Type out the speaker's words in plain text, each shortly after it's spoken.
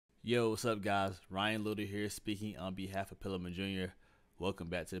Yo, what's up, guys? Ryan Little here, speaking on behalf of Pelham Jr. Welcome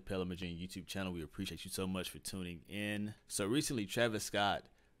back to the Pelham Jr. YouTube channel. We appreciate you so much for tuning in. So recently, Travis Scott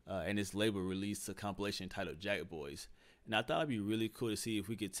and his label released a compilation titled JACKBOYS, and I thought it'd be really cool to see if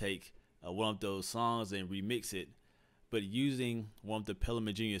we could take one of those songs and remix it, but using one of the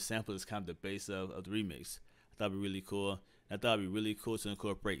Pelham Jr. samples as kind of the base of the remix. I thought it'd be really cool. And I thought it'd be really cool to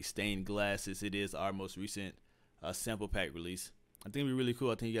incorporate Stained Glass, since it is our most recent sample pack release. I think it'll be really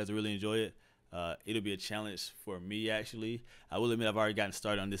cool. I think you guys will really enjoy it. It'll be a challenge for me, actually. I will admit I've already gotten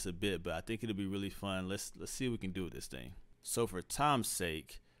started on this a bit, but I think it'll be really fun. Let's see what we can do with this thing. So for time's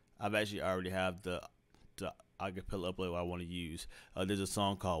sake, I've actually already have the acapella upload I want to use. There's a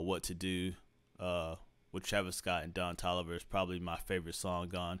song called "What to Do" with Travis Scott and Don Toliver. It's probably my favorite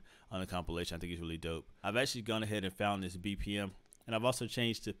song on the compilation. I think it's really dope. I've actually gone ahead and found this BPM, and I've also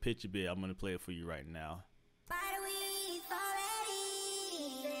changed the pitch a bit. I'm gonna play it for you right now.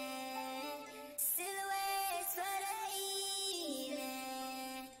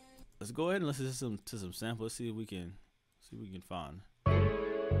 Let's go ahead and listen to some samples. Let's see if we can find.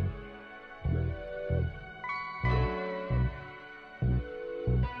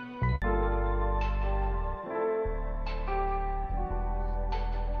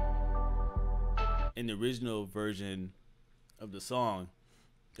 In the original version of the song,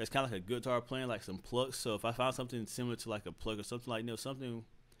 there's kind of like a guitar playing, like some plucks. So if I found something similar to like a pluck or something like, something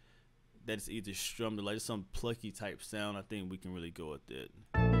that's either strummed or like some plucky type sound, I think we can really go with it.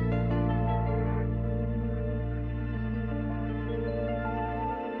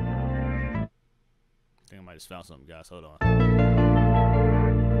 I think I might just found something, guys. Hold on.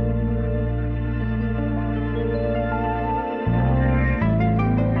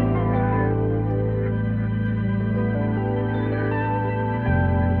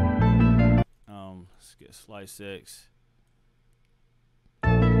 Let's get Slice X.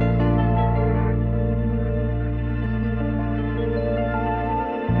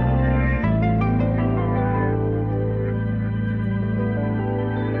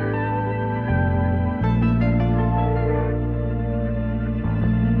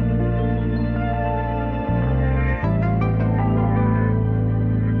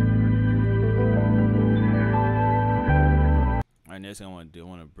 Next thing I want to do, I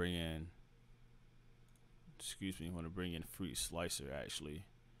want to bring in, I want to bring in Fruit Slicer. Actually,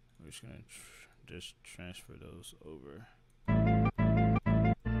 we're just gonna just transfer those over.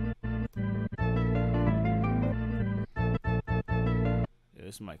 Yeah,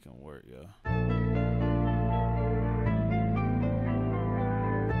 this mic can work, yo.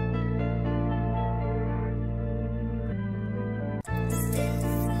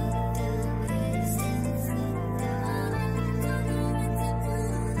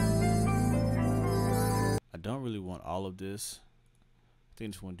 Don't really want all of this. I think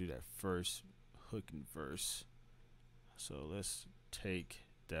I just want to do that first hook and verse. So let's take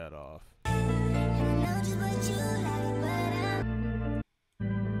that off.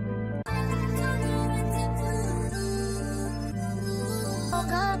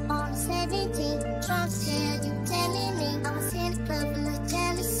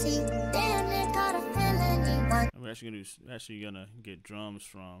 We're actually gonna get drums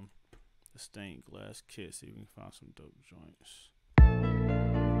from the Stained Glass kit. See if we can find some dope joints.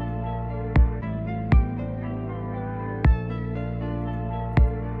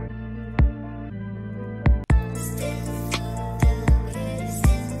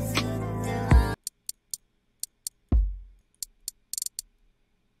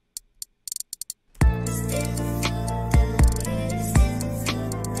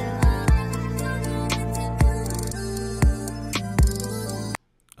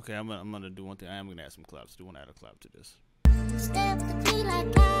 Okay, I'm gonna do one thing. I am gonna add some claps. Do want to add a clap to this. Step the beat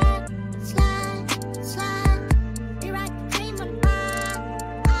like that, slide, slide. You rock the cream on the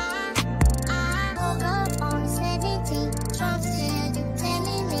pie. I woke up on the 17. Trump said you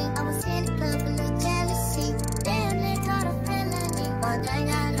telling me I was in the club with the jealousy. Damn, they caught a felony. One thing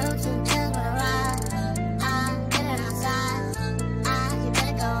I know to tell when I ride. I get it outside. You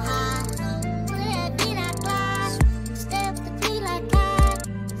better go high. Put that beat like glide. Step the beat like that.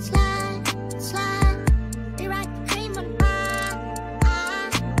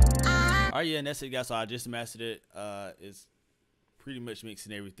 Alright, yeah, and that's it, guys. So I just mastered it. It's pretty much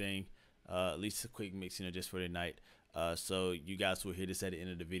mixing everything. At least a quick mix, just for the night. So you guys will hear this at the end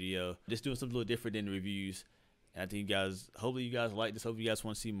of the video. Just doing something a little different than the reviews. And I think you guys, hopefully you guys like this. Hopefully you guys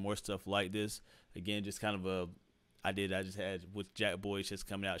want to see more stuff like this. Again, just kind of a I just had with JACKBOYS just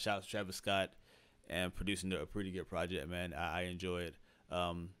coming out. Shout out to Travis Scott and producing a pretty good project, man. I enjoy it.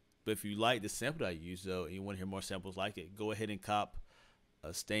 But if you like the sample that I used, though, and you want to hear more samples like it, go ahead and cop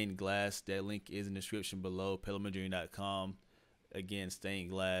Stained Glass. That link is in the description below. PelhamJr.com. Again, Stained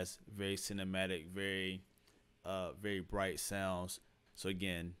Glass, very cinematic, very bright sounds. So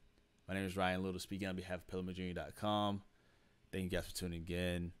again, my name is Ryan Little, speaking on behalf of PelhamJr.com. Thank you guys for tuning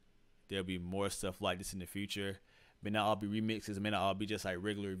in. There'll be more stuff like this in the future. May not all be remixes. May not all be just like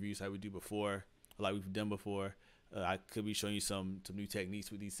regular reviews like we do before, like we've done before. I could be showing you some new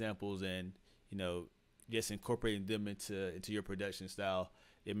techniques with these samples, and just incorporating them into your production style.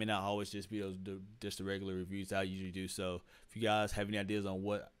 It may not always just be just the regular reviews that I usually do. So if you guys have any ideas on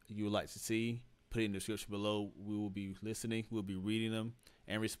what you would like to see, put it in the description below. We will be listening. We'll be reading them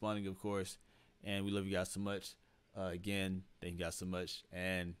and responding, of course. And we love you guys so much. Again, thank you guys so much,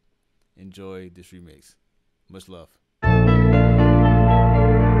 and enjoy this remix. Much love.